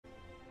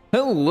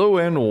Hello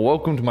and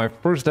welcome to my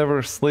first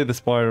ever Slay the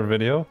Spire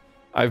video.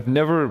 I've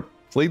never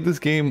played this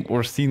game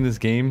or seen this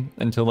game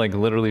until like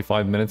literally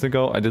 5 minutes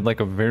ago. I did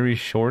like a very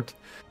short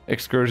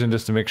excursion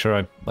just to make sure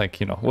I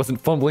wasn't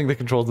fumbling the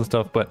controls and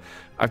stuff, but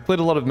I've played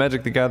a lot of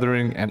Magic the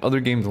Gathering and other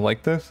games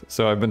like this,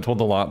 so I've been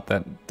told a lot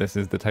that this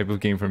is the type of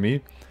game for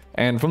me.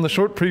 And from the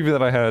short preview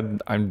that I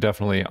had, I'm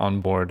definitely on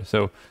board.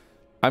 So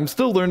I'm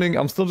still learning.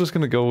 I'm still just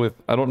going to go with,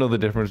 I don't know the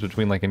difference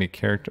between like any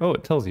character. Oh,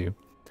 it tells you.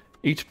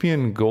 HP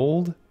and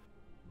gold.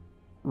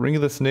 Ring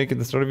of the Snake. At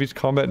the start of each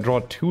combat, draw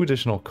 2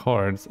 additional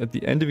cards. At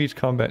the end of each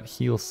combat,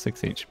 heal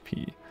 6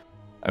 HP.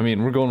 I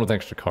mean, we're going with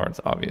extra cards,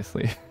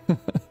 obviously.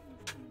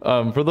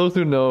 For those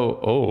who know,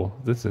 oh,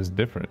 this is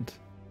different.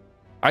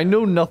 I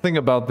know nothing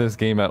about this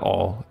game at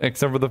all,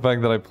 except for the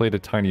fact that I played a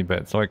tiny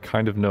bit, so I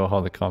kind of know how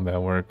the combat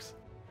works.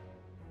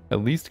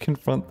 At least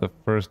confront the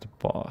first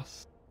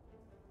boss.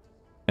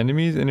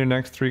 Enemies in your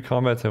next 3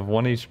 combats have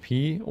 1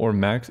 HP or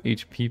max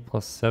HP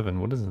plus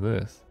 7. What is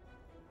this?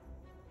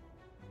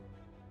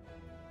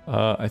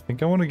 I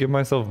think I want to give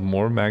myself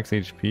more max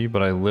HP,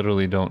 but I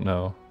literally don't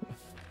know.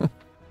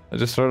 I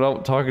just started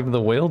out talking to the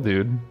whale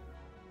dude.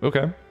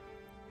 Okay.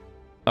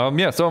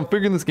 Yeah, so I'm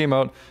figuring this game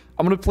out.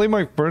 I'm going to play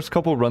my first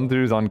couple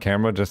run-throughs on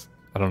camera, just,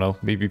 I don't know,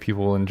 maybe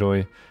people will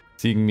enjoy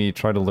seeing me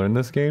try to learn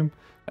this game.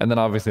 And then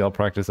obviously I'll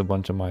practice a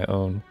bunch of my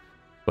own.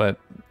 But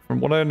from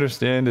what I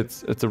understand,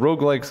 it's a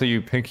roguelike, so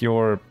you pick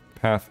your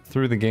path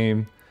through the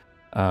game.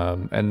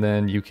 And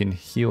then you can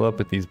heal up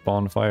at these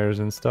bonfires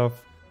and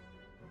stuff.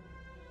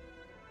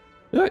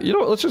 Yeah, you know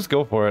what? Let's just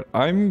go for it.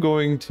 I'm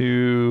going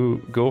to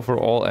go for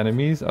all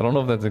enemies. I don't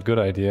know if that's a good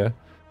idea,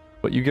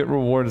 but you get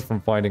rewards from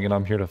fighting, and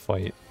I'm here to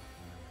fight.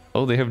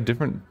 Oh, they have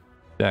different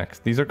decks.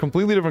 These are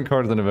completely different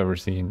cards than I've ever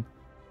seen.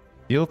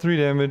 Deal 3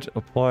 damage,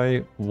 apply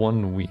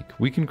 1 weak.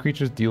 Weakened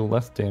creatures deal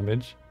less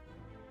damage.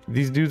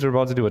 These dudes are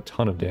about to do a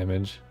ton of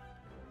damage.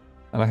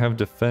 And I have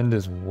defend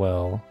as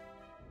well.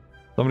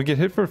 So I'm going to get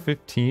hit for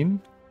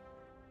 15.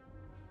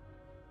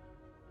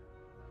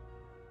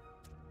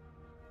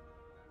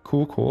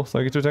 Cool. So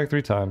I get to attack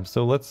 3 times.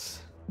 So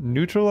let's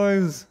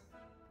neutralize.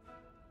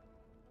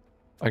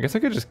 I guess I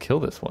could just kill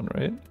this one,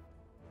 right?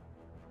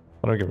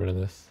 How do I get rid of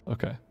this?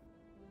 Okay.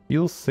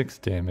 Deal 6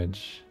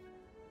 damage.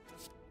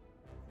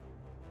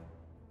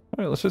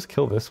 Alright, let's just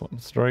kill this one.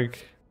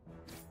 Strike.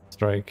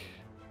 Strike.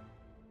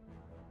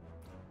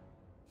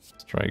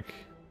 Strike.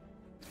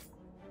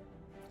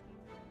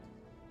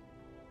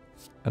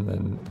 And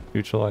then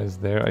neutralize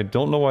there. I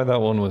don't know why that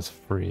one was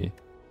free.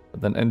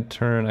 But then end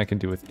turn I can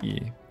do with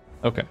E.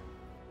 Okay.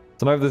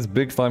 So now I have this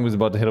big slime who's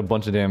about to hit a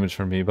bunch of damage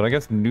for me, but I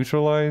guess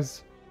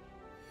neutralize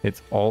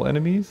hits all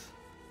enemies.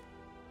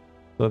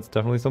 So that's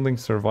definitely something.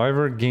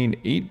 Survivor, gain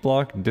 8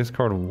 block,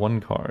 discard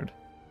 1 card.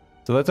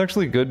 So that's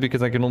actually good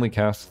because I can only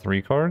cast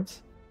 3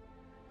 cards.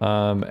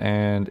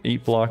 And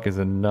 8 block is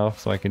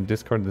enough, so I can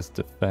discard this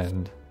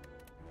defend.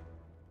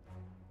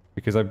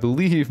 Because I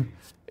believe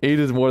 8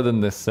 is more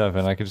than this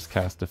 7. I could just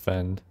cast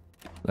defend.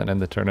 Then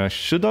end the turn. I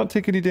should not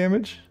take any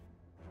damage.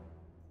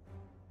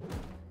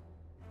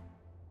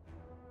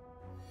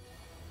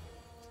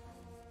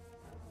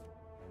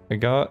 I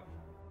got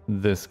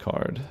this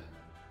card.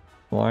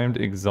 Slimed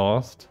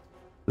Exhaust.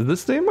 Does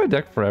this stay in my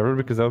deck forever?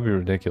 Because that would be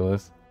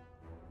ridiculous.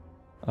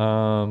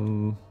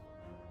 So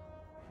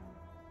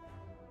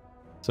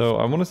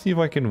I want to see if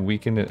I can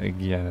weaken it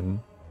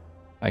again.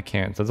 I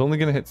can't. So it's only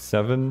going to hit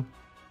 7.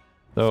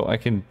 So I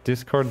can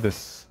discard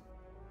this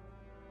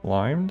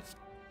Slimed.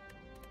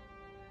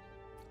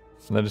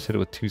 And then just hit it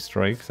with 2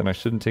 strikes. And I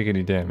shouldn't take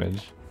any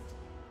damage.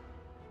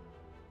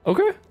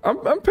 Okay.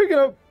 I'm picking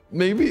up.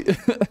 Maybe.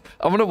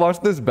 I'm gonna watch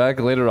this back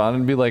later on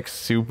and be like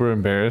super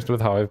embarrassed with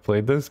how I've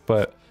played this,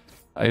 but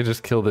I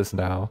just kill this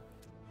now.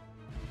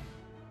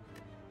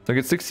 So I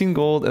get 16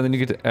 gold, and then you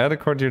get to add a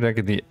card to your deck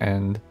at the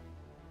end.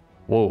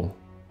 Whoa.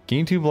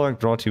 Gain 2 block,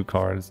 draw 2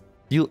 cards.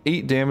 Deal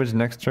 8 damage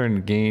next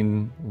turn,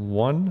 gain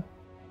 1.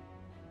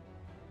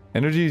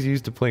 Energy is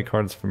used to play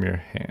cards from your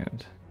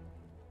hand.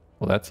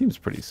 Well, that seems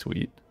pretty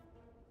sweet.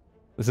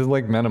 This is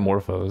like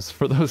Metamorphose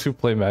for those who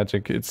play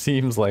Magic, it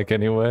seems like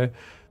anyway.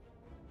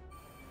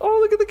 Oh,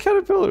 look at the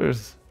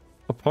caterpillars!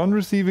 Upon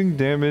receiving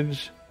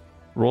damage,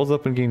 rolls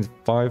up and gains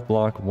 5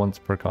 block once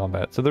per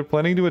combat. So they're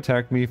planning to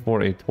attack me for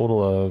a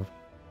total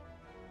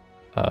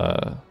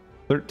of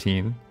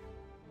 13.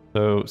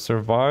 So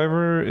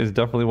Survivor is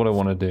definitely what I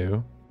want to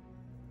do.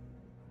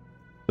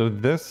 So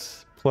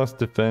this plus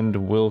defend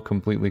will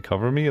completely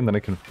cover me, and then I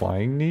can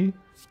flying knee.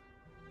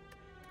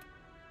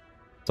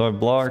 So I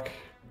block,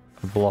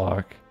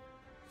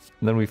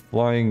 and then we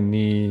flying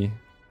knee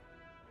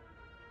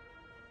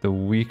the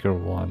weaker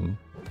one.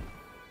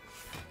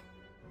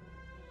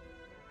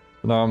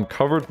 Now I'm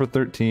covered for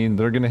 13.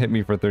 They're gonna hit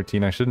me for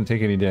 13. I shouldn't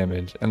take any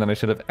damage. And then I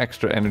should have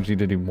extra energy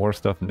to do more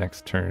stuff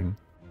next turn.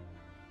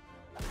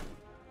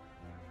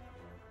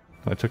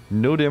 I took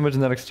no damage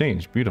in that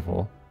exchange.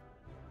 Beautiful.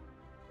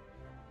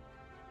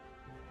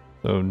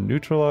 So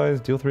neutralize,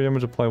 deal 3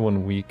 damage, apply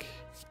 1 weak.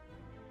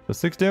 So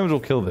 6 damage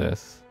will kill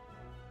this.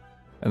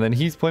 And then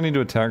he's planning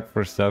to attack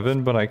for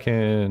 7, but I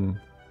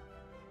can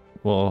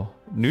Well,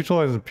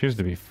 neutralize appears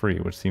to be free,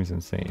 which seems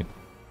insane.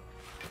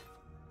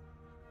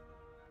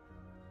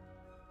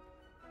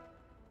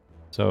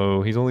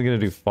 So he's only going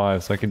to do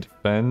 5, so I can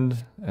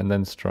defend and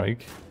then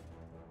strike.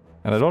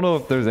 And I don't know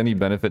if there's any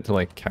benefit to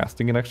like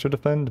casting an extra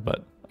defend,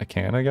 but I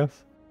can, I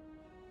guess.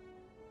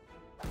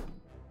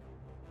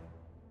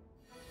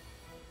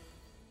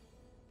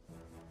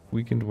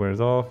 Weakened wears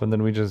off, and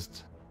then we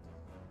just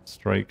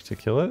strike to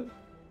kill it.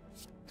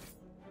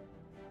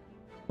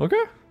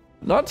 Okay.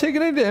 Not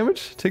taking any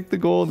damage. Take the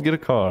gold, get a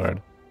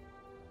card.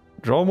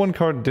 Draw 1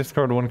 card,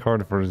 discard 1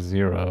 card for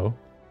 0.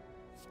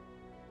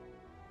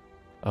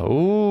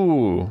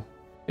 Oh.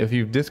 If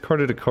you've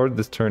discarded a card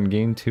this turn,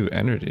 gain 2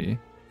 energy.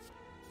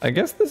 I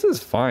guess this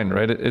is fine,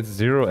 right? It's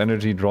 0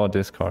 energy, draw,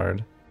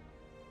 discard.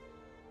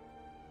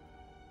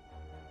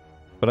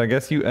 But I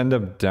guess you end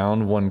up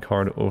down 1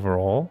 card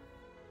overall.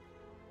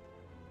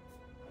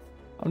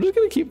 I'm just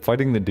gonna keep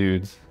fighting the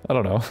dudes. I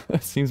don't know.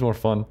 It seems more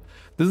fun.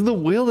 This is the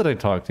whale that I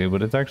talked to,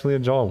 but it's actually a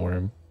jaw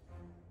worm.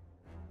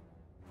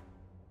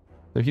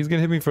 So he's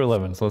gonna hit me for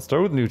 11. So let's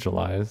start with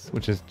neutralize,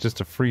 which is just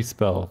a free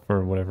spell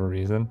for whatever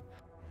reason.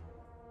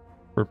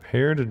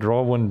 Prepare to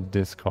draw 1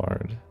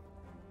 discard.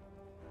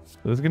 So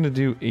this is gonna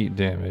do 8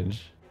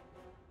 damage.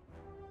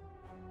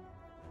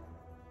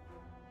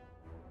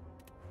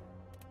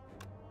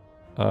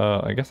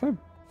 I guess I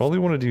probably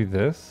want to do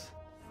this.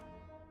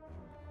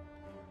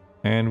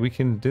 And we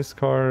can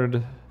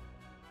discard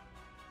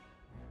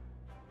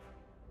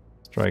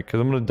strike, because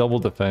I'm going to double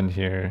defend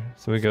here.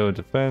 So we go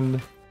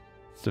defend,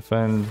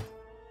 defend,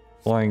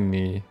 flying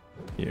knee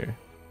here.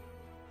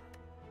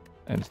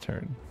 End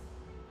turn.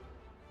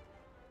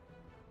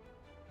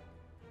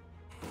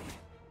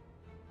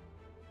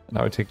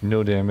 Now I take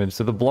no damage,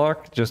 so the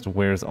block just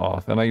wears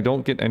off, and I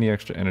don't get any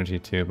extra energy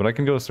too, but I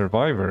can go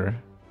survivor.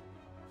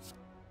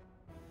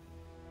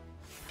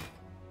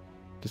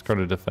 Discard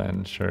a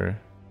defend, sure.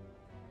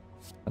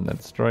 And then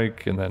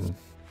strike, and then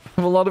I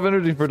have a lot of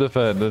energy for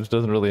defend, which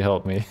doesn't really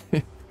help me.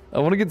 I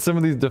want to get some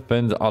of these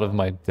defends out of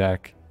my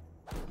deck,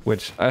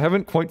 which I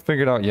haven't quite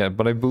figured out yet,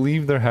 but I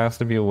believe there has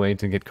to be a way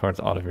to get cards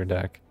out of your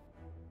deck.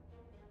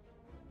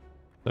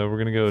 So we're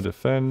going to go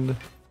defend,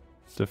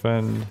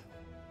 defend,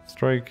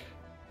 strike,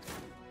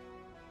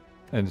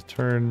 end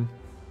turn.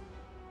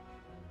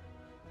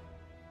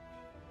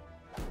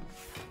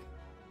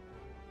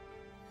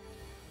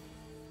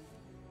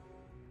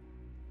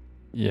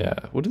 Yeah,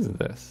 what is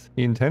this?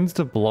 He intends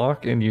to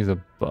block and use a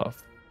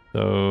buff.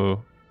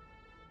 So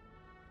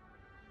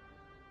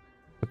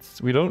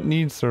we don't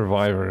need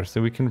survivor,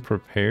 so we can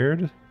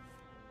prepared.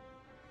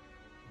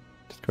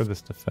 Discard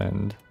this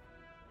defend.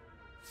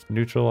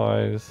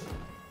 Neutralize.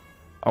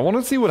 I want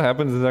to see what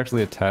happens is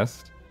actually a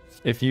test.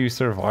 If you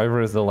survivor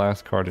as the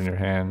last card in your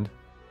hand.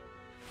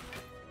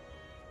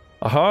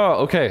 Aha,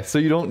 okay, so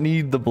you don't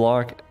need the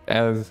block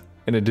as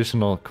an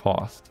additional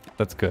cost.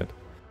 That's good.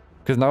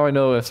 Because now I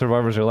know if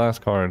survivor's your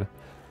last card,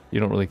 you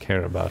don't really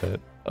care about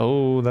it.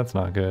 Oh, that's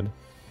not good.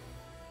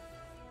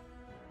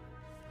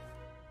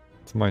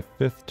 It's my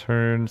 5th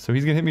turn, so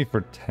he's gonna hit me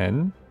for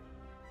 10.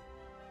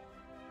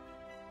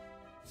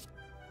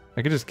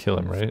 I could just kill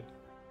him, right?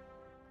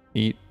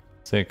 Eat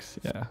 6,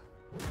 yeah.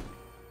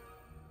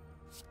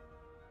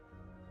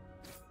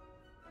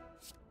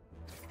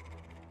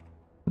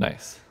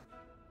 Nice.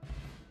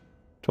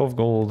 12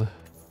 gold.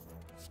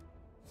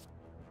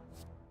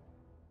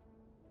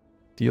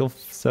 Deal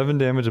 7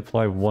 damage,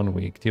 apply 1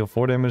 week. Deal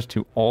 4 damage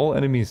to all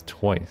enemies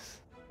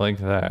twice. Like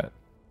that.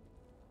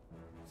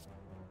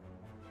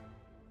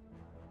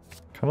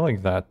 Kind of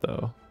like that,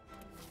 though.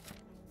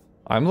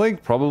 I'm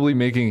like probably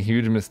making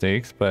huge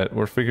mistakes, but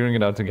we're figuring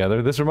it out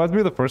together. This reminds me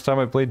of the first time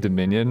I played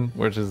Dominion,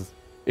 which is...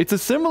 It's a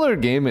similar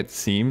game, it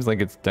seems, like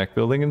it's deck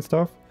building and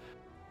stuff.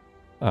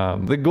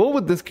 The goal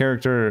with this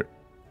character,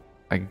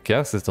 I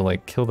guess, is to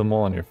like kill them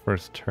all on your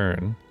first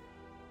turn.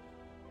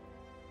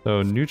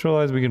 So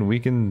neutralize, we can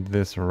weaken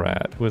this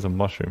rat, who has a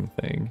mushroom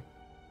thing.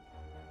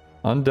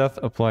 On death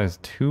applies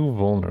 2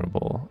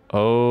 vulnerable.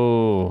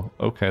 Oh,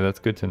 okay, that's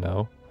good to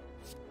know.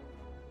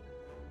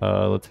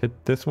 Let's hit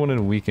this one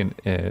and weaken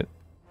it.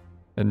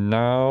 And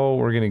now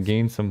we're gonna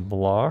gain some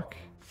block,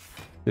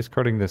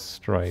 discarding this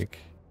strike.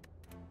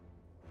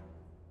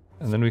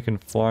 And then we can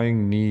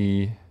flying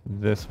knee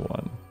this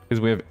one.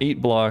 Because we have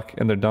 8 block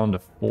and they're down to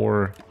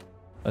 4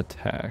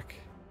 attack.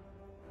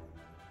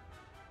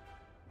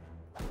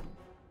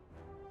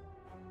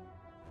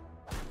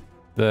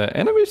 The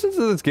animations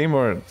of this game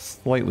are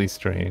slightly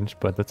strange,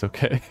 but that's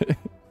okay.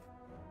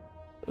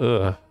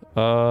 Ugh.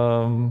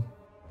 I mean,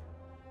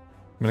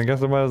 I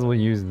guess I might as well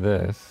use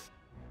this.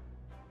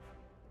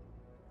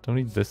 Don't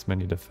need this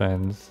many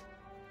defends.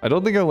 I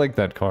don't think I like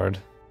that card.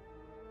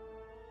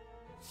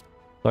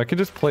 So I could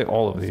just play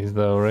all of these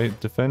though, right?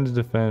 Defend,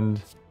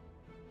 defend,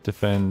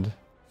 defend,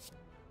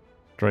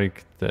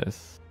 strike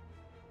this.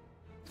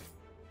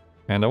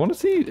 And I want to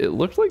see, it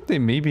looks like they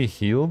may be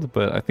healed,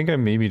 but I think I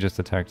maybe just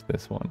attacked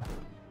this one.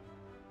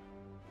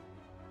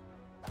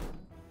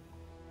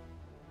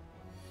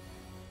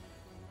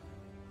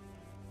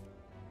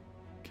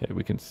 Okay,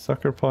 we can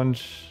sucker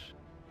punch,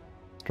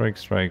 Strike,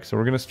 strike. So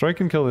we're going to strike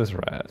and kill this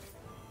rat.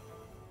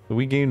 So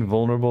we gain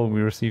vulnerable.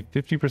 We receive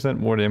 50%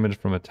 more damage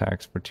from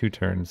attacks for 2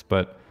 turns,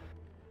 but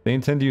they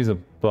intend to use a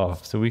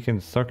buff. So we can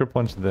sucker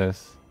punch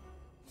this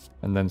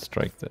and then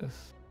strike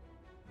this.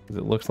 Because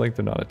it looks like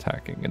they're not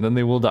attacking. And then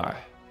they will die.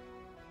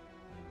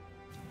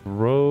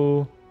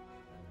 Throw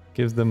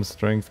gives them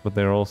strength, but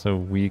they're also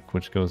weak,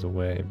 which goes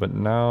away. But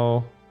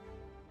now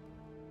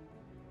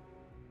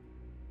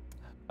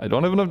I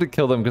don't have enough to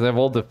kill them because I have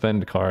all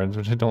defend cards,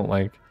 which I don't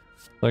like.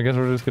 So I guess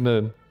we're just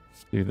gonna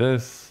do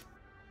this.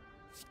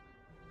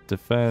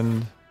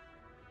 Defend.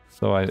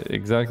 So I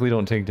exactly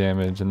don't take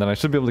damage, and then I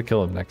should be able to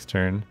kill him next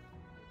turn.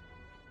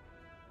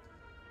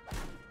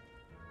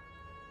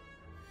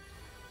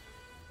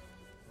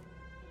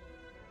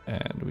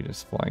 And we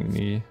just flying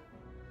knee.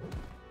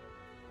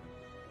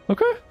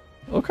 Okay.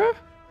 Okay.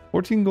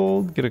 14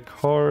 gold, get a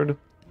card.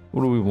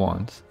 What do we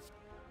want?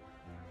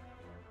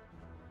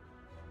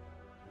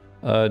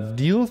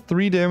 Deal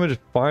 3 damage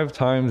 5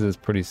 times is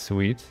pretty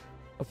sweet.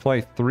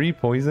 Apply 3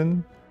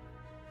 poison.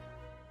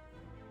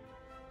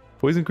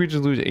 Poison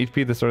creatures lose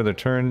HP at the start of their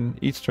turn.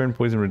 Each turn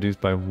poison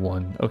reduced by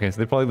 1. Okay, so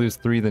they probably lose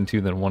 3, then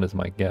 2, then 1 is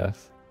my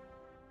guess.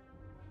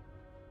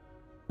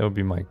 That would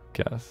be my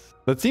guess.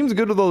 That seems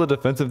good with all the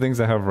defensive things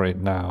I have right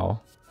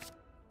now.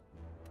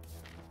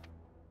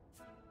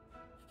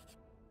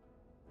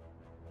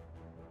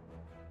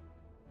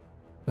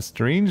 A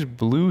strange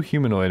blue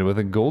humanoid with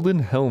a golden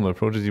helm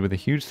approaches you with a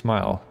huge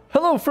smile.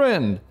 Hello,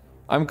 friend!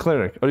 I'm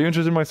Cleric. Are you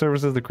interested in my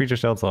services? The creature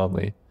shouts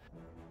loudly.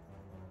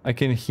 I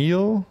can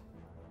heal.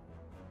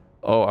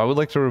 Oh, I would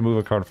like to remove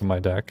a card from my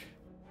deck.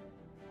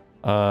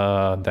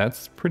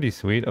 That's pretty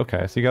sweet.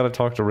 Okay, so you gotta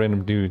talk to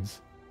random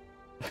dudes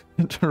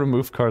to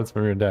remove cards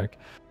from your deck.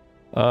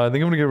 I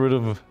think I'm gonna get rid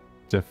of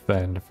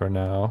defend for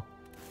now.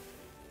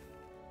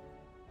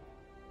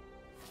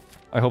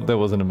 I hope that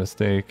wasn't a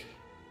mistake.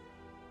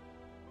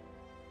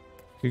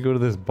 We go to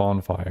this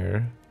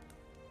bonfire.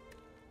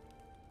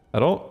 I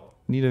don't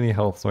need any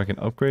health, so I can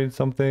upgrade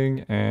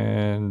something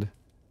and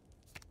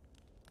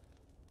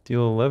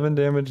deal 11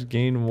 damage,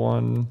 gain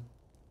 1.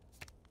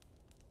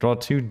 Draw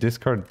 2,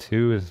 discard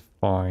 2 is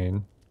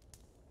fine.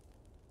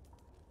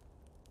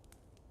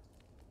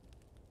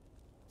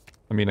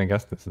 I mean, I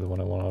guess this is the one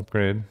I want to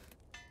upgrade.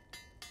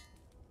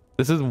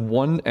 This is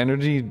 1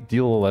 energy,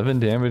 deal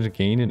 11 damage,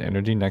 gain an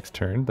energy next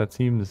turn. That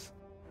seems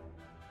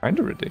kind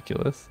of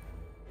ridiculous.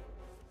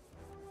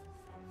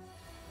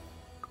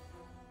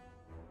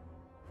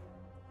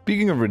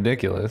 Speaking of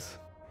ridiculous,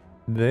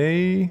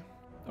 they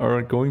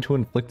are going to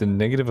inflict a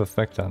negative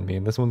effect on me,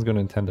 and this one's going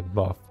to intend a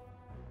buff.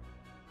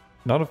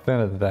 Not a fan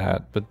of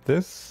that, but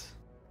this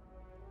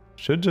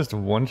should just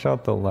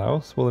one-shot the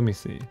louse. Well, let me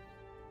see.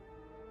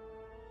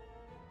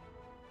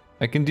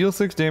 I can deal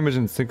 6 damage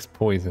and 6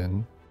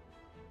 poison.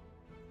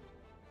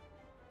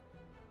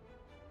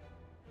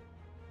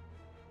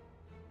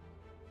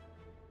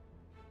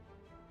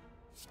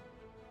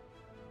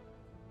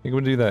 I think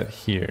we'll do that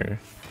here.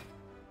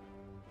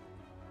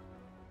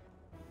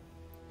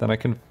 Then I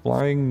can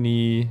flying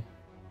knee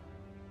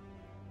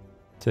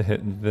to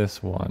hit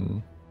this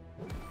one.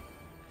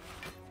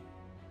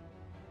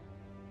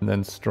 And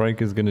then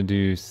strike is going to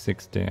do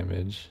 6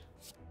 damage.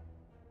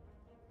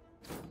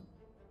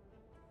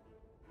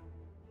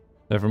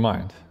 Never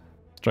mind.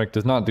 Strike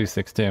does not do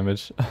 6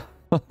 damage.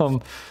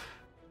 Alright,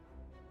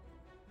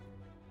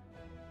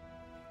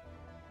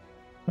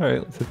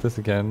 let's hit this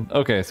again.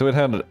 Okay, so it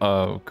had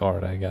a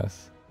guard, I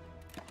guess.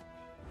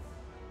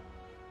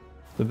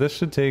 So this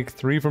should take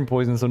 3 from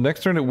poison. So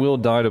next turn it will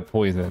die to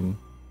poison.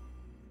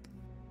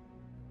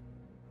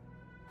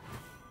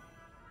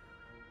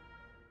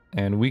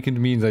 And weakened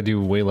means I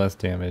do way less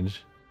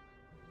damage.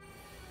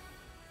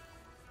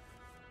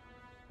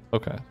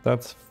 Okay,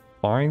 that's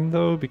fine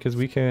though, because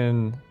we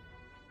can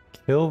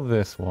kill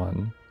this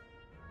one.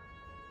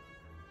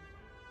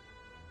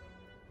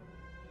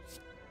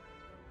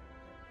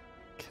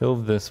 Kill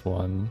this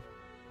one.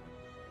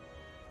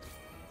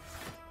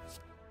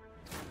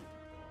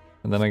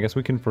 And then I guess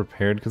we can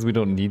prepare because we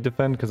don't need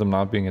defend because I'm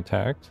not being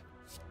attacked.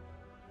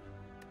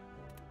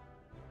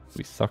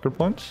 We sucker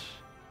punch.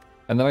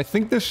 And then I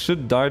think this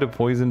should die to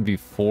poison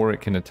before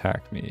it can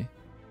attack me.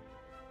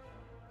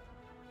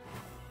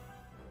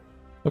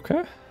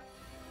 Okay.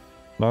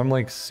 Now I'm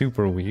like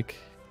super weak.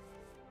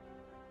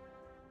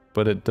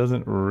 But it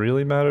doesn't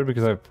really matter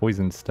because I have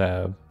poison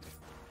stab.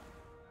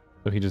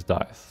 So he just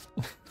dies.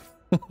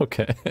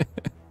 Okay.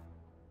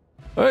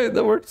 Alright,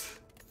 that works.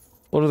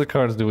 What other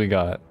cards do we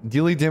got?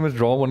 Deal 8 damage,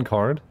 draw 1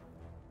 card.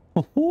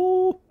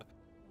 Deal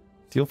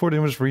 4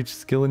 damage for each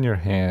skill in your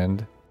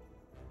hand.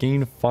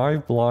 Gain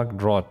 5 block,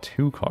 draw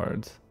 2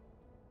 cards.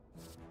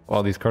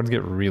 Wow, these cards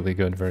get really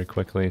good very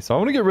quickly. So I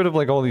want to get rid of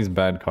like all these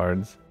bad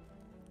cards.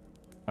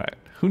 Alright,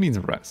 who needs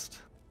rest?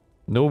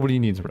 Nobody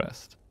needs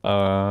rest.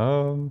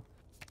 Deal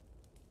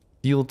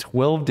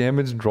 12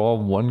 damage, draw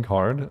 1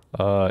 card.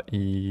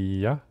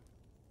 Yeah.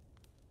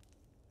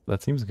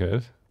 That seems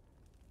good.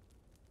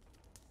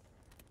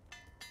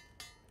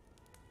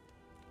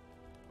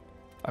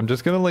 I'm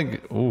just gonna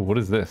like, ooh, what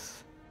is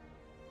this?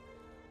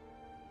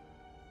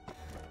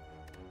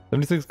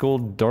 76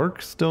 gold,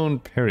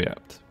 Darkstone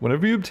Periapt.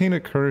 Whenever you obtain a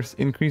curse,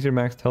 increase your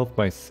max health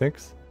by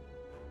 6.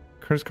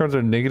 Curse cards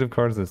are negative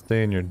cards that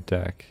stay in your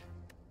deck.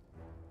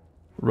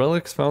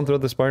 Relics found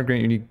throughout the Spire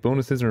grant unique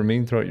bonuses and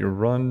remain throughout your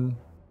run.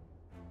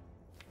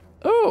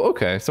 Oh,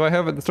 okay. So I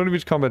have at the start of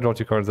each combat draw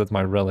 2 cards. That's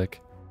my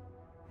relic.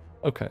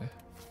 Okay.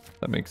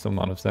 That makes some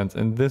amount of sense.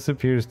 And this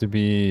appears to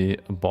be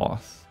a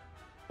boss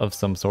of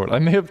some sort. I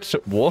may have...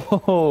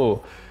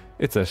 Whoa!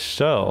 It's a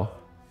shell.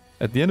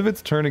 At the end of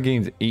its turn, it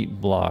gains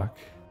 8 block.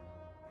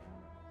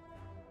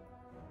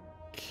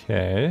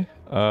 Okay.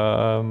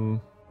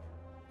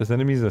 This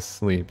enemy's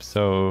asleep,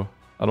 so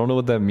I don't know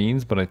what that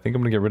means, but I think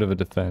I'm gonna get rid of a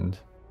defend.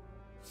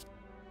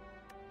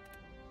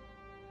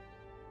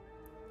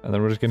 And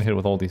then we're just gonna hit it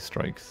with all these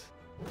strikes.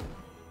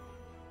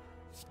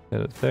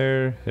 Hit it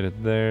there, hit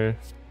it there.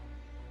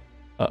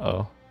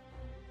 Uh-oh.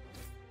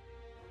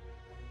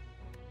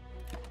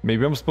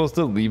 Maybe I'm supposed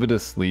to leave it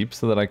asleep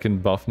so that I can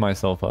buff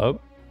myself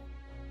up.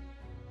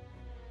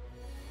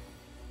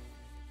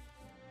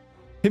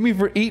 Hit me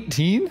for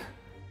 18?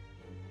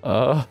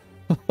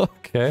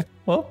 Okay.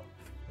 Well,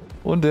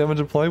 1 damage,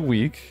 apply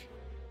weak.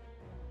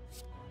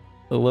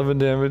 11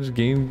 damage,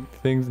 gain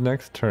things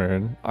next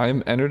turn.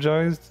 I'm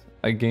energized.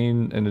 I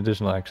gain an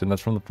additional action.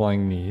 That's from the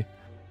flying knee.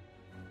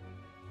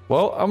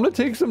 Well, I'm gonna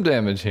take some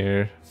damage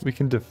here. We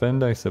can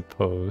defend, I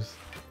suppose.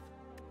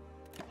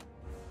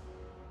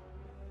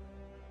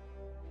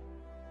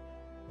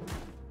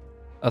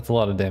 That's a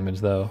lot of damage,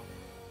 though.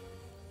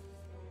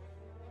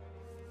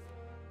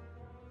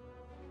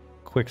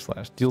 Quick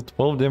slash. Deal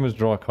 12 damage,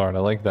 draw a card. I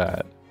like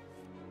that.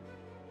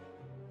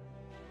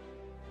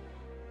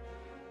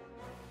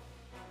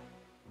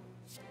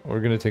 We're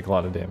gonna take a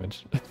lot of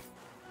damage.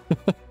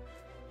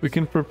 We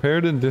can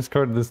prepare to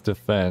discard this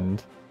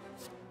defend.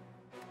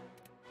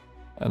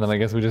 And then I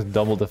guess we just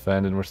double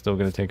defend and we're still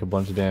gonna take a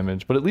bunch of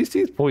damage. But at least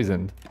he's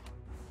poisoned.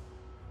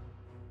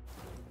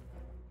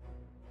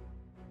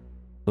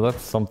 So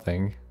that's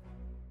something.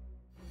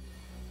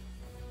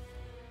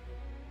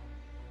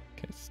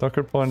 Okay,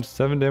 Sucker Punch,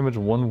 7 damage,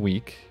 1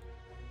 weak.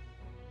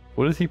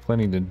 What is he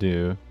planning to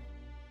do?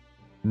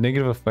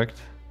 Negative effect.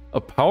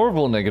 A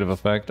powerful negative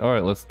effect.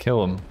 Alright, let's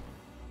kill him.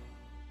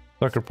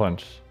 Sucker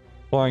Punch.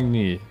 Flying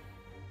Knee.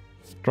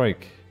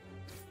 Strike.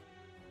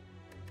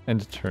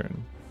 End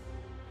turn.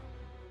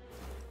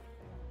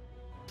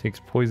 Takes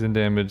poison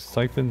damage.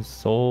 Siphon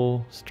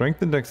Soul.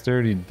 Strength and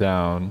Dexterity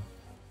down.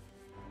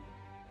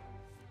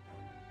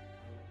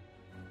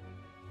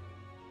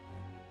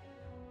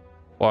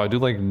 Wow, I do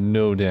like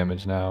no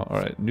damage now.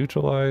 Alright,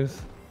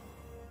 neutralize.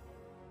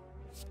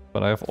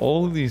 But I have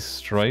all of these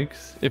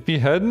strikes. If he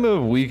hadn't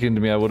have weakened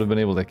me, I would have been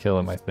able to kill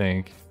him, I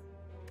think.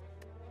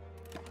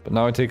 But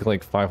now I take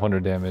like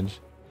 500 damage.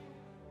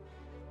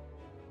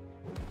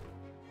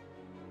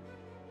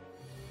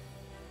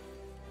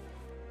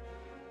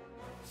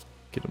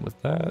 Get him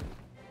with that.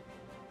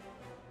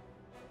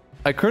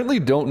 I currently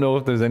don't know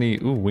if there's any...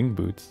 Ooh, wing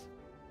boots.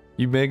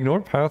 You may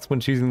ignore paths when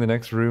choosing the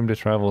next room to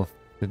travel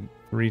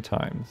 3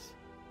 times.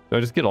 Do I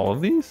just get all of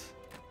these?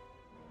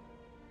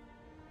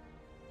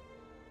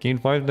 Gain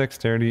 5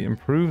 dexterity.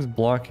 Improves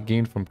block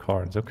gained from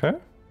cards. Okay.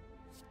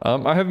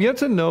 I have yet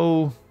to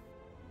know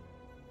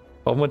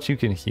how much you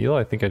can heal.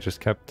 I think I just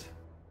kept...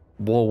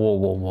 Whoa, whoa,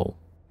 whoa, whoa.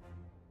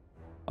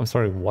 I'm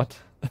sorry, what?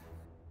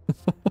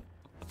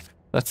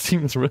 That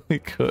seems really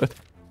good.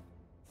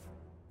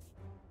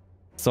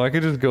 So I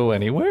could just go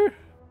anywhere?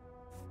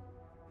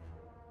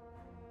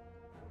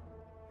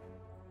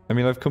 I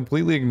mean, I've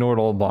completely ignored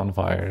all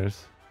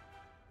bonfires.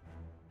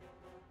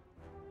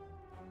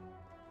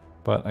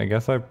 But I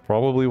guess I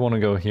probably want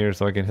to go here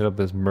so I can hit up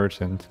this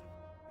merchant.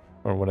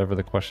 Or whatever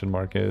the question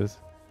mark is.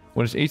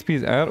 When its HP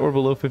is at or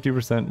below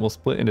 50%, we'll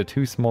split into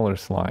 2 smaller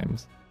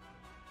slimes.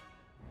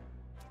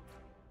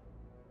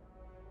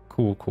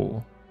 Cool,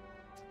 cool.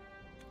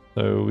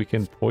 So we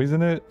can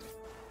poison it.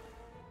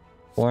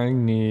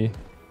 Flying Knee.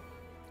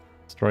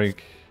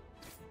 Strike.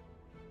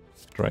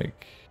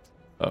 Strike.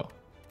 Oh,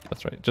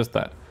 that's right. Just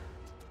that.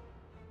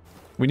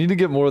 We need to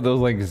get more of those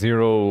like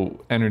 0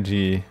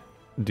 energy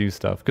do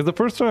stuff. Because the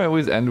first time I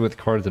always end with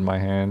cards in my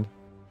hand.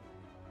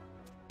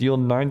 Deal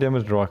 9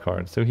 damage, draw a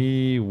card. So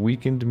he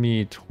weakened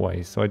me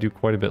twice. So I do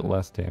quite a bit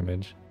less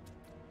damage.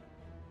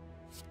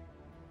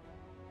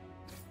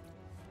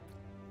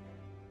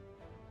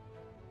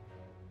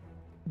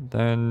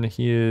 Then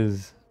he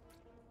is...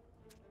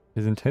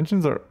 His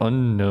intentions are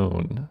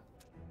unknown.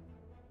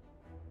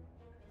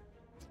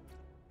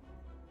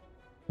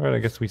 Alright, I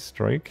guess we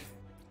strike.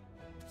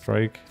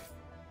 Strike.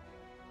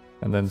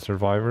 And then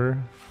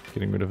Survivor.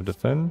 Getting rid of a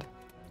defend.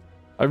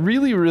 I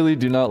really, really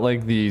do not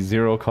like the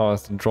 0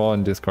 cost draw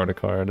and discard a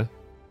card.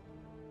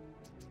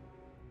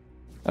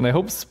 And I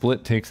hope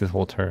Split takes his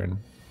whole turn.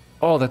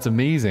 Oh, that's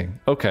amazing.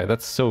 Okay,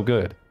 that's so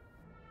good.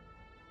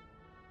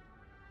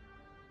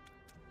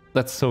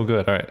 That's so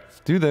good. Alright,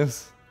 do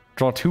this.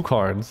 Draw 2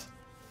 cards.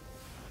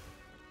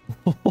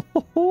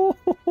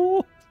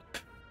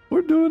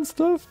 We're doing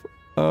stuff.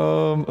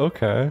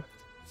 Okay.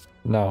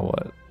 Now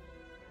what?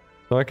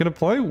 So I can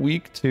apply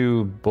weak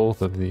to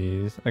both of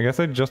these. I guess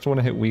I just want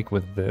to hit weak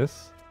with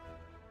this.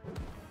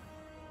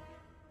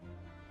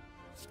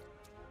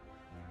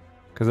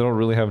 Because I don't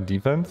really have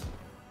defense.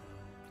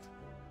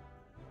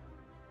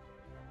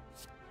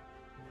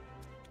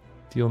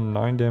 Deal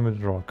 9 damage,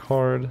 draw a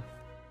card.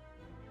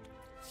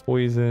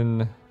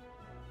 Poison.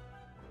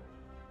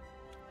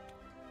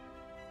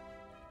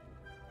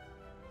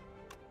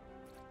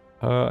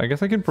 I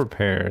guess I can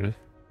prepared.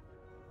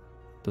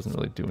 Doesn't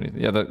really do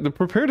anything. Yeah, the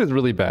prepared is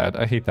really bad.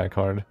 I hate that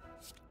card.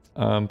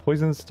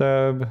 Poison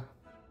stab.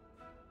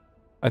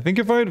 I think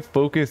if I had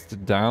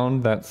focused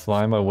down that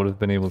slime, I would have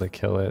been able to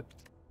kill it.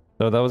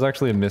 So that was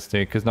actually a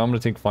mistake, because now I'm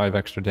going to take 5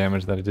 extra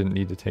damage that I didn't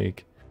need to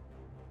take.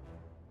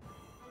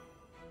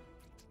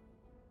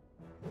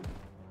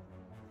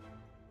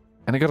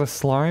 And I got a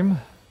slime?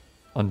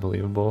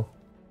 Unbelievable.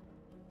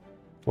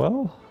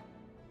 Well,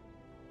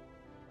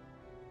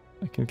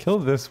 I can kill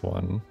this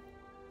one.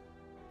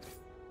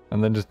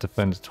 And then just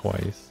defend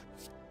twice.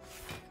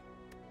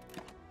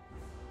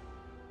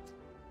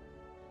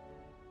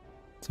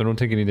 So I don't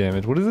take any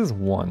damage. What is this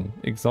one?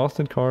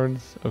 Exhausted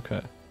cards?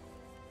 Okay.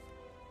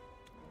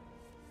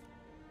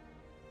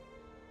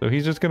 So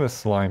he's just gonna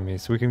slime me,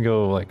 so we can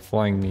go like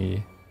flying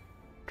knee,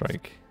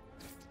 strike.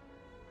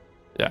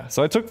 Yeah,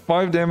 so I took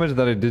 5 damage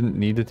that I didn't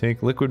need to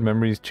take. Liquid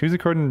memories. Choose a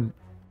card in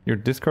your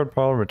discard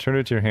pile, return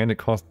it to your hand. It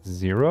costs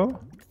 0.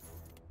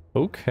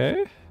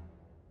 Okay.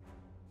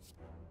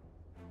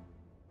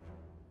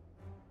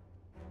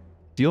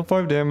 Deal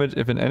 5 damage.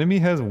 If an enemy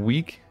has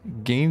weak,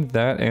 gain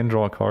that and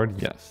draw a card.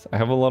 Yes, I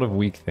have a lot of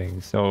weak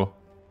things, so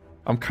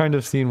I'm kind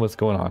of seeing what's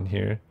going on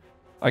here.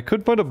 I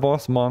could fight a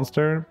boss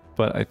monster,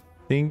 but I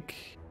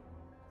think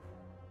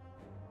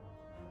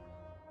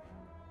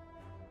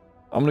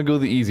I'm gonna go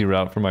the easy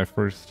route for my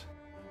first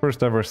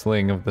ever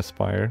slaying of the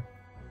Spire.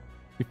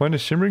 You find a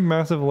shimmering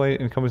massive light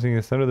encompassing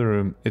the center of the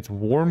room. Its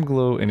warm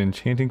glow and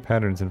enchanting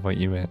patterns invite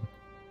you in.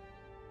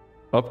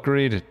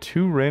 Upgrade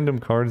 2 random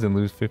cards and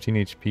lose 15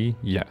 HP?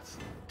 Yes.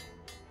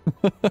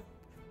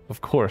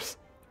 Of course.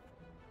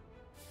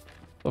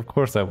 Of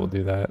course I will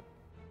do that.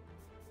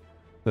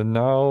 So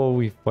now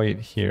we fight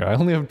here. I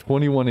only have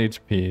 21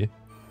 HP.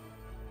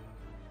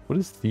 What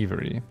is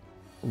thievery?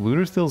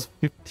 Looter steals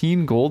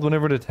 15 gold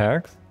whenever it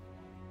attacks?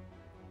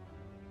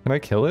 Can I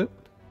kill it?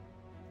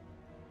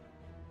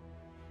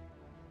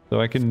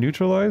 So I can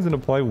neutralize and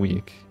apply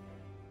weak.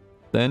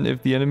 Then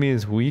if the enemy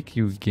is weak,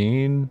 you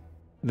gain...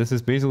 This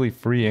is basically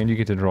free and you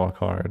get to draw a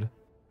card.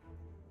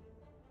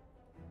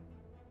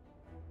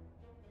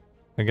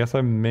 I guess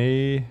I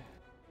may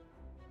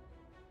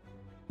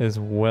as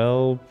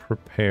well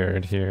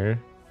prepared here.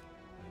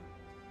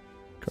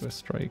 Got a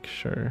strike,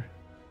 sure.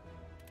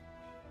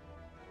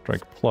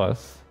 Strike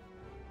plus.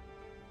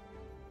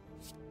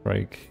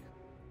 Strike.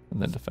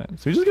 And then defend.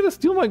 So he's just gonna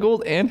steal my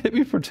gold and hit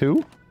me for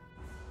 2?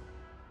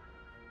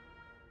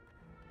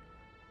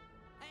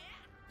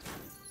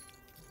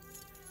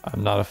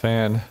 I'm not a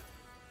fan.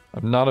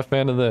 I'm not a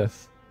fan of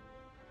this.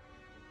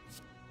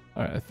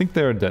 Alright, I think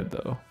they're dead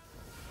though.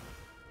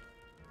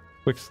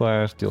 Quick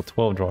slash, deal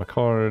 12, draw a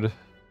card.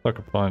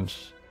 Sucker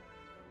punch.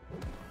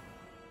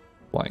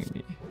 Flying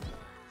knee.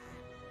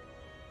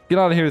 Get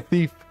out of here,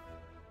 thief!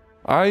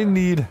 I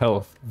need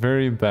health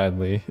very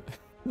badly.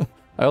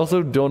 I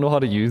also don't know how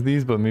to use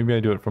these, but maybe I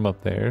do it from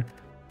up there.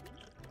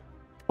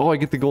 Oh, I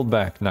get the gold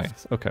back.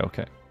 Nice. Okay,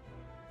 okay.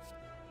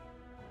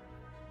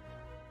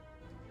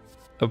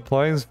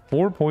 Applies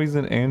 4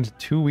 poison and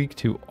 2 weak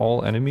to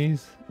all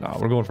enemies. Nah,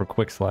 we're going for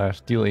quick slash.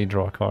 Deal 8,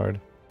 draw a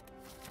card.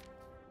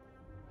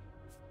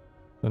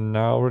 So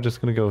now we're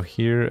just gonna go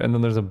here, and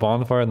then there's a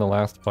bonfire in the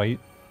last fight.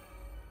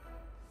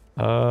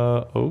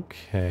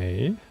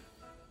 Okay.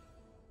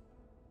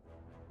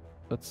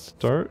 Let's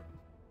start.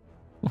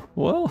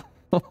 Well,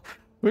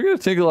 we're gonna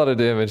take a lot of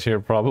damage here,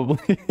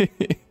 probably.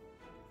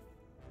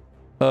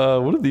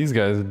 What do these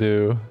guys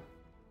do?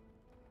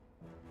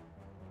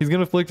 He's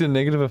gonna inflict a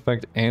negative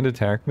effect and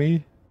attack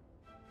me?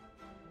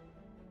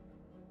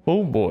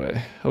 Oh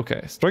boy.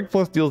 Okay, strike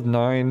plus deals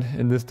 9,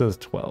 and this does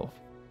 12.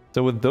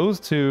 So with those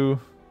two,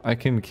 I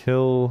can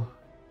kill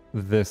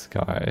this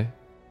guy.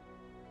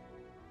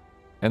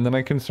 And then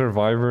I can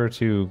survivor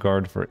to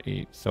guard for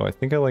 8. So I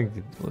think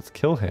let's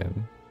kill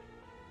him.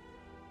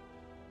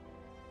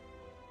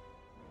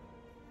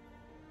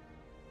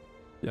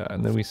 Yeah,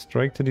 and then we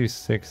strike to do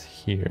 6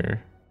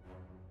 here.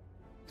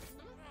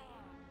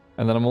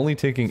 And then I'm only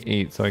taking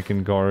 8, so I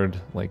can guard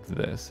like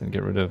this and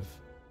get rid of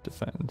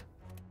defend.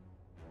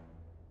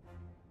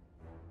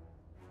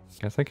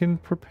 Guess I can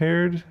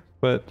prepared,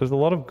 but there's a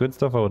lot of good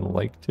stuff I would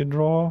like to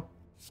draw. I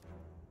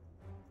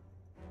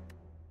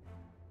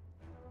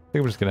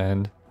think we're just gonna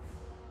end.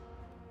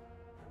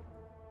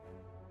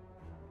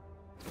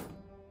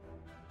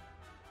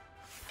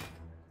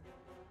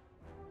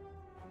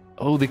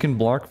 Oh, they can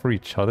block for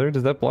each other?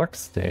 Does that block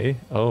stay?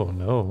 Oh,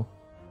 no.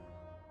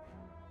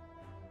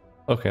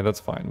 Okay, that's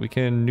fine. We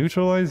can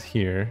neutralize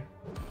here.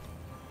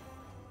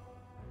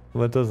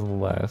 That does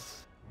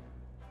less.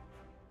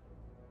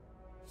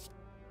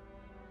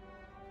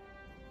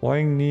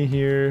 Flying knee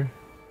here.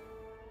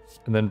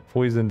 And then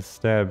poison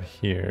stab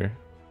here.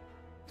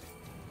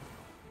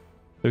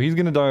 So he's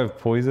gonna die of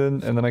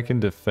poison, and then I can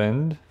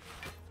defend.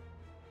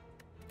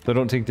 So I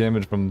don't take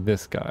damage from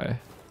this guy.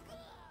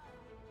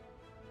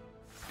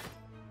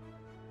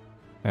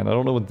 And I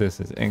don't know what this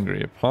is.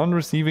 Angry. Upon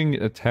receiving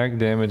attack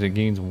damage, it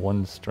gains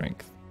 1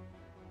 strength.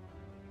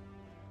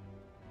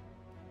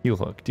 Heal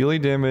hook. Deal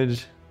 8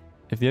 damage.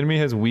 If the enemy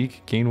has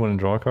weak, gain 1 and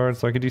draw a card.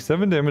 So I could do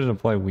 7 damage and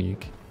apply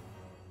weak.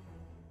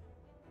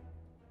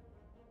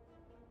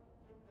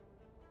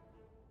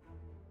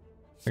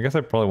 I guess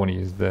I probably want to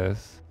use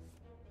this.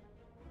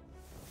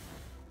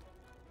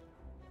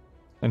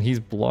 And he's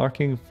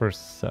blocking for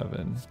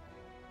 7.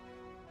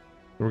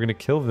 We're going to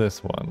kill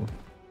this one.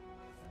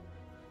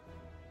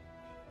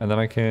 And then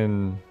I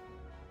can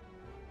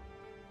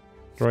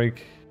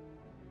strike.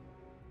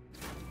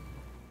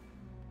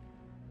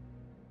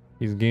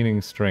 He's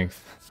gaining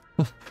strength.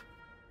 If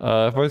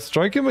I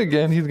strike him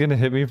again, he's going to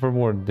hit me for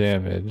more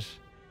damage.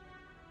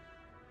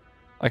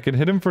 I can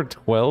hit him for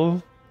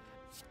 12.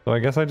 So I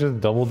guess I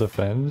just double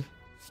defend.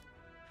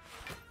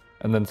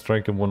 And then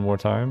strike him one more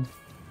time.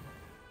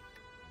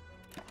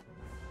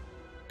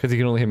 Because he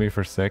can only hit me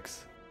for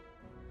 6.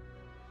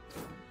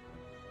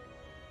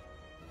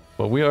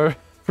 But we are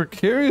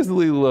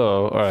precariously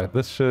low. Alright,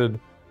 this should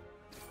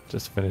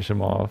just finish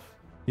him off.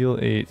 Heal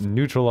 8,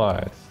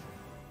 neutralize.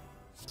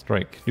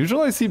 Strike.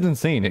 Neutralize seems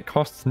insane. It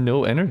costs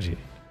no energy.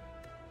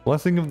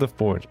 Blessing of the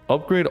Forge.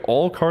 Upgrade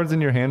all cards in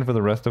your hand for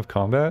the rest of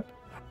combat.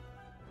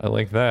 I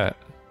like that.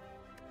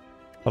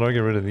 How do I get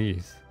rid of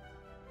these?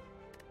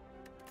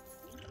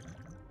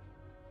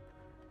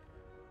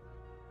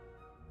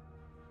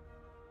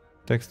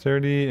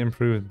 Dexterity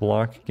improves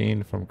block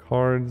gained from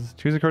cards.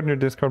 Choose a card in your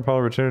discard pile,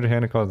 return it to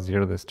hand and cost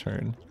 0 this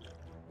turn.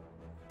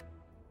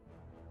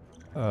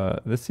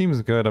 This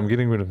seems good. I'm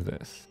getting rid of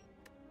this.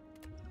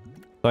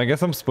 So I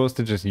guess I'm supposed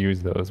to just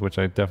use those, which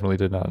I definitely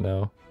did not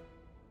know.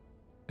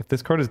 If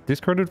this card is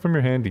discarded from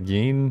your hand to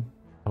gain...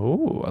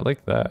 Oh, I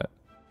like that.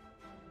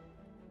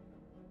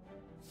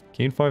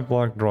 Gain 5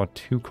 block, draw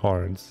 2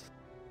 cards.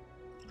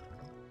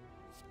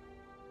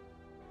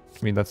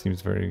 I mean, that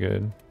seems very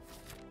good.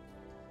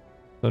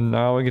 So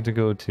now I get to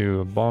go to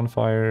a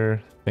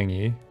bonfire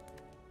thingy.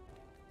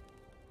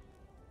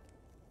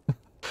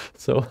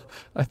 So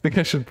I think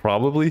I should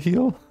probably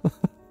heal.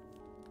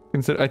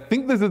 I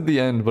think this is the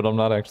end, but I'm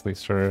not actually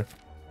sure.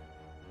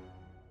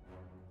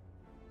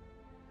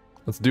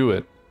 Let's do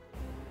it.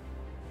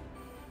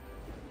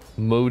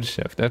 Mode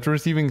shift. After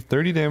receiving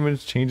 30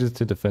 damage, changes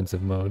to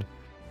defensive mode.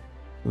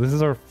 This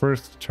is our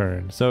first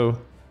turn. So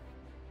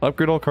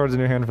upgrade all cards in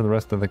your hand for the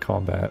rest of the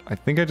combat. I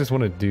think I just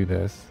want to do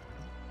this.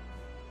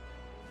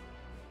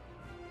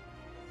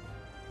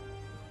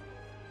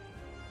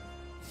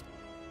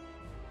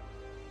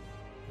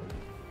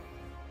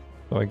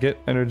 So I get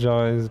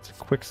energized,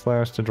 quick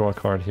slash to draw a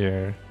card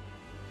here.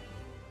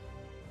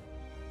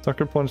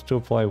 Sucker punch to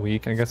apply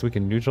weak. I guess we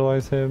can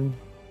neutralize him.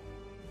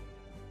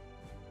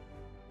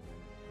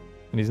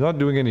 And he's not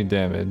doing any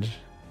damage.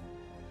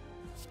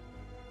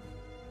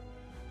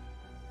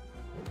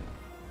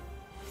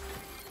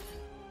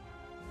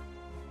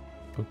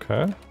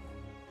 Okay.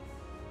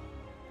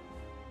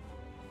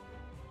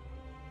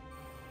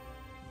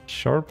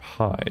 Sharp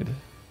hide.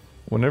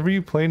 Whenever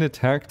you play an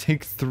attack,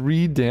 take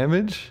 3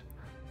 damage?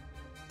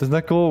 Does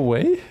that go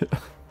away?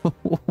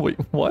 Wait,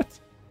 what?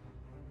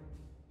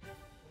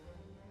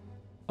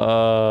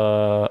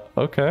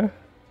 Okay.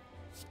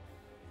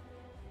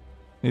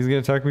 He's gonna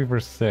attack me for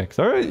 6.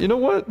 Alright, you know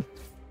what?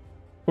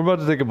 We're about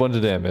to take a bunch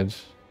of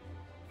damage.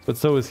 But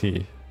so is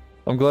he.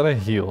 I'm glad I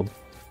healed.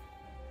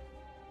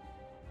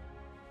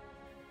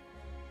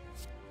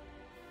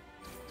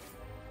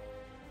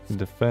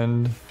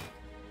 Defend.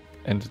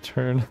 End of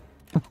turn.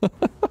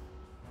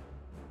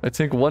 I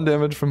take 1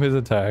 damage from his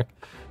attack.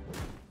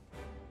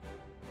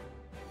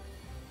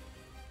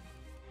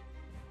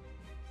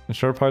 And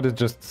Sharp Hide is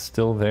just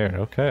still there.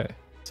 Okay.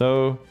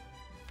 So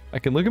I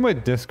can look at my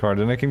discard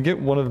and I can get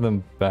one of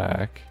them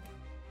back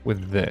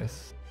with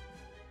this.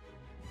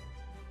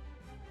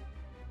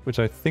 Which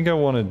I think I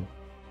want to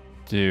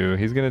do.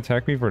 He's going to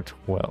attack me for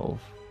 12.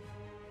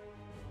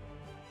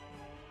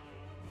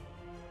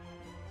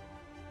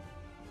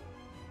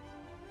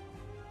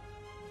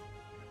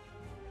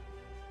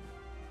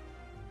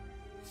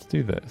 Let's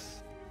do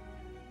this.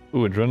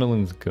 Ooh,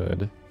 Adrenaline's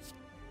good.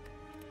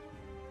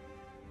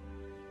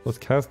 Let's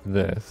cast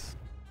this.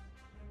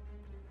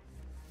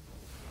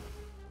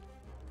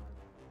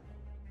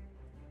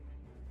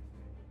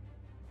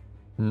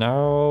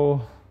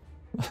 Now...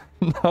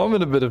 now I'm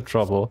in a bit of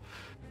trouble.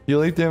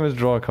 Deal 8 damage,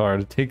 draw a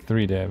card, take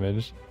 3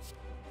 damage.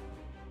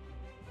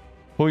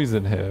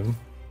 Poison him.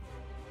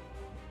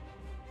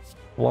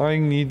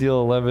 Flying knee, deal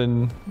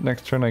 11.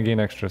 Next turn I gain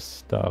extra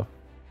stuff.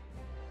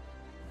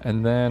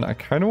 And then I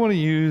kind of want to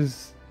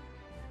use...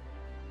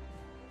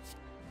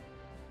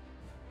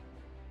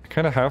 I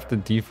kind of have to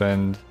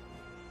defend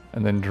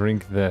and then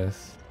drink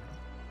this.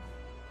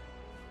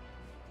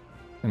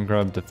 And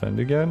grab defend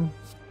again.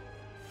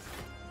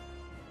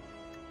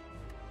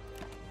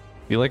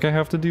 Feel like I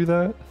have to do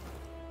that?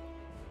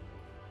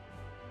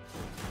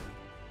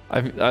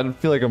 I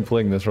feel like I'm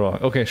playing this wrong.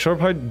 Okay, Sharp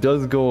Hide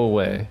does go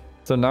away.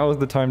 So now is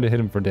the time to hit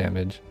him for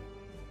damage.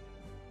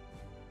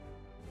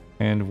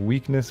 And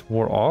weakness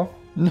wore off?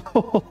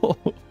 No!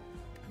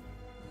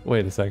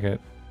 Wait a second.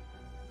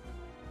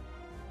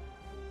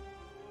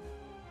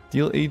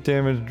 Deal 8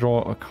 damage,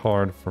 draw a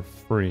card for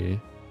free.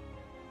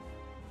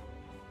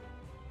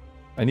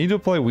 I need to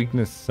apply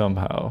weakness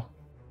somehow,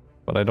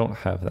 but I don't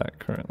have that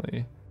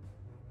currently.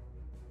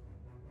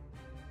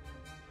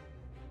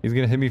 He's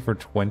gonna hit me for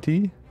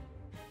 20?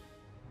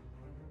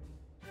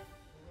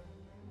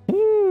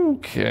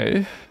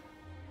 Okay.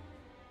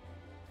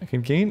 I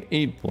can gain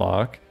 8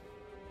 block.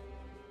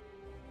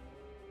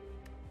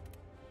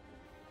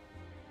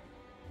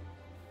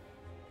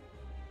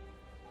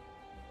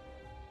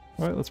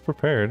 Alright, let's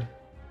prepared.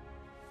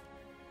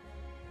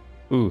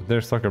 Ooh,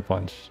 there's Sucker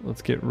Punch.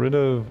 Let's get rid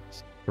of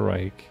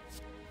Strike.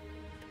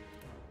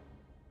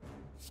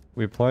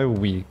 We apply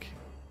Weak.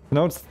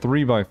 Now it's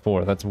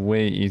 3x4. That's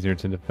way easier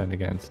to defend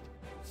against.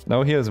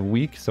 Now he has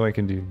Weak, so I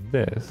can do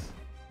this.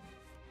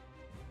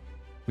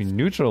 We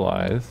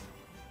neutralize.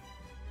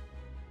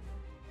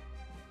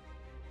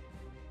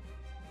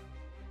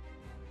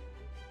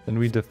 Then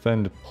we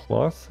defend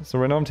plus. So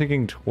right now I'm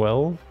taking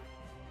 12.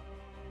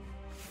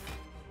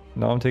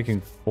 Now I'm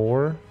taking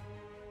 4.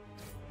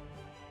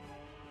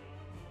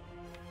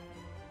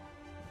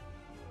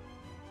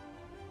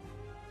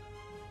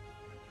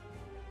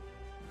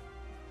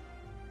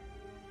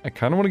 I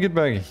kind of want to get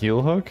back a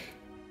heal hook.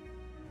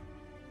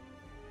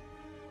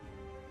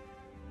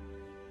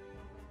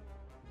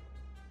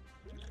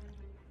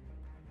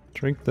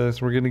 Drink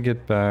this. We're going to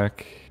get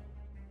back.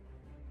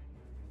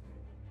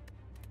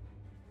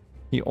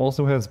 He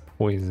also has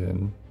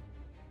poison.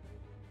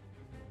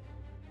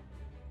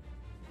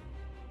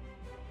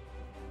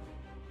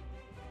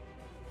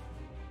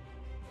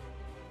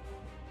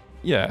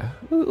 Yeah,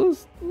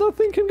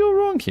 nothing can go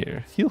wrong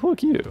here. He'll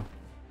hook you.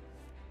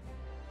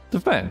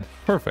 Defend.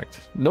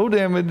 Perfect. No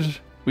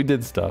damage. We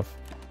did stuff.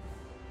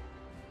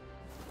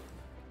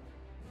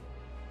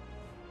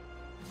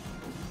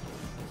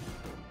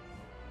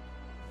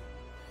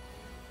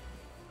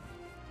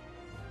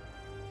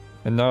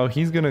 And now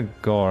he's gonna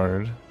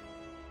guard.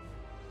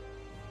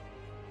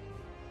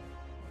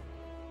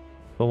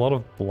 A lot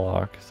of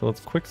block. So let's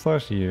quick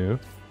slash you.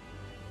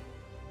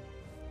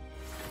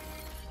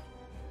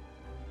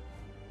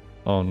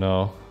 Oh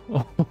no.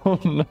 Oh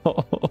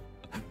no.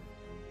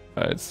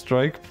 Alright,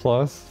 strike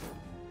plus.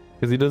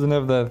 Because he doesn't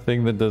have that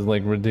thing that does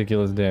like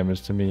ridiculous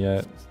damage to me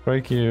yet.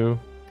 Strike you.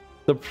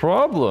 The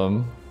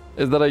problem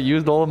is that I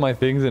used all of my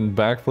things and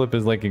backflip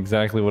is like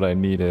exactly what I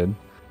needed.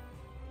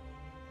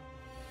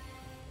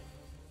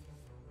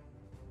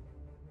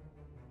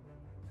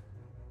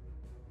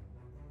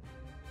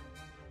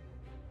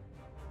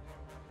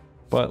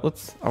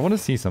 But I want to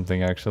see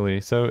something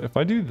actually. So if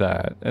I do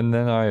that and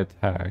then I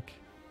attack.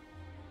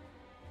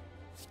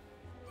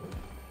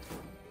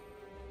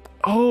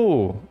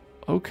 Oh,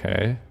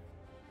 okay.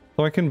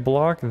 So I can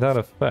block that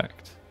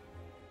effect.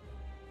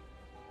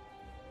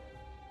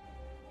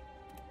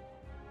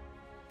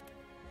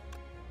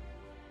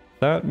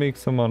 That makes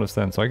some amount of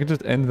sense. So I can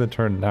just end the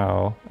turn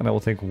now and I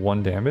will take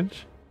 1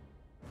 damage.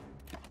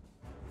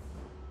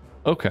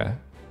 Okay.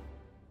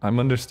 I'm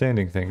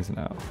understanding things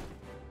now.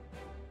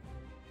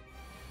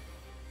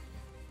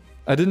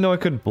 I didn't know I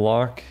could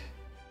block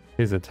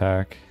his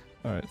attack.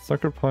 Alright,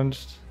 Sucker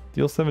Punched.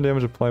 Deal 7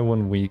 damage, apply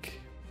 1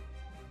 weak.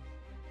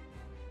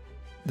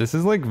 This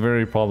is like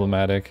very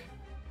problematic.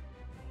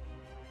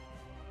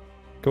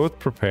 Go with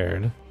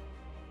Prepared.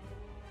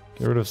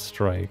 Get rid of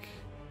Strike.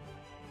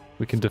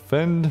 We can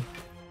defend.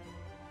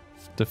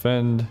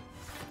 Defend.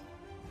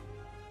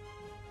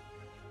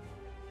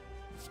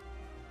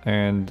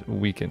 And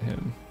weaken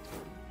him.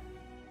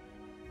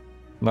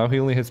 Now he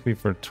only hits me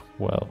for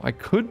 12. I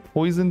could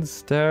Poison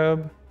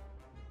Stab.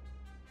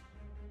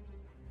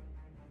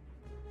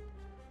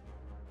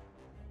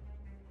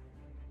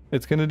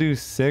 It's gonna do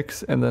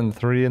 6 and then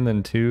 3 and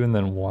then 2 and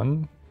then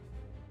 1.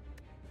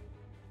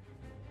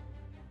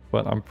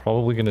 But I'm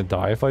probably gonna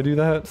die if I do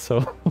that,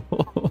 so...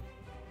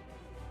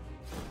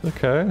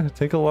 Okay,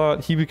 take a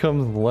lot. He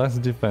becomes less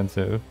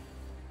defensive.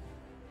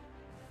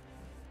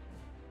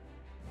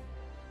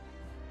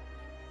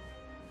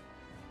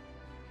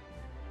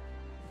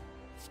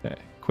 Okay,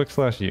 quick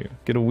slash you.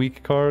 Get a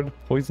weak card,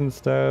 Poison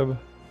Stab.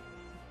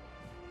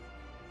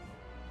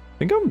 I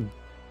think I'm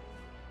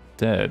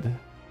dead,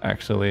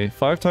 actually.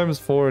 5 times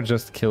 4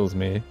 just kills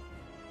me.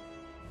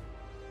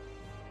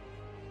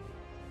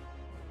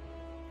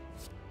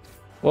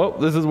 Well,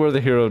 this is where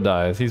the hero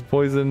dies. He's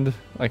poisoned.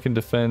 I can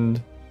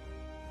defend.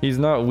 He's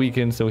not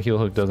weakened, so heal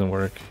hook doesn't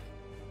work.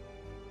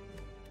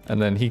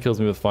 And then he kills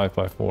me with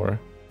 5x4.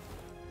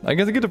 I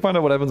guess I get to find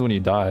out what happens when you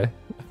die.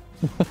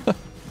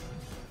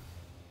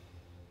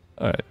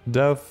 Alright,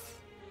 death.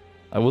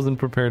 I wasn't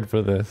prepared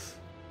for this.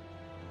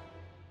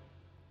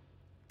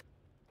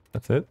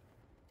 That's it?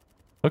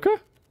 Okay.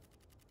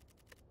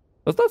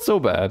 That's not so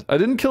bad. I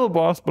didn't kill a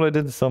boss, but I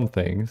did some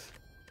things.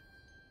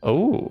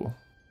 Oh.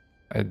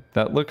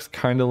 That looks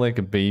kind of like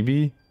a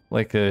baby.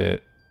 Like a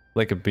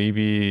like a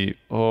baby.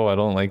 Oh, I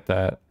don't like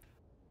that.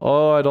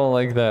 Oh, I don't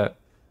like that.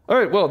 All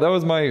right, well, that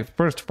was my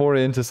first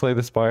foray into Slay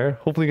the Spire.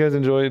 Hopefully you guys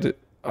enjoyed.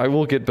 I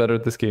will get better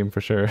at this game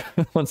for sure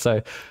once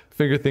I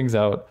figure things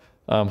out,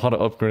 how to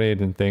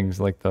upgrade and things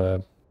like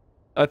the.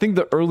 I think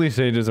the early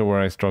stages are where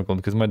I struggled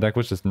because my deck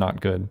was just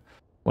not good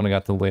when I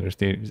got to the later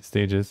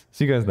stages.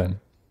 See you guys then.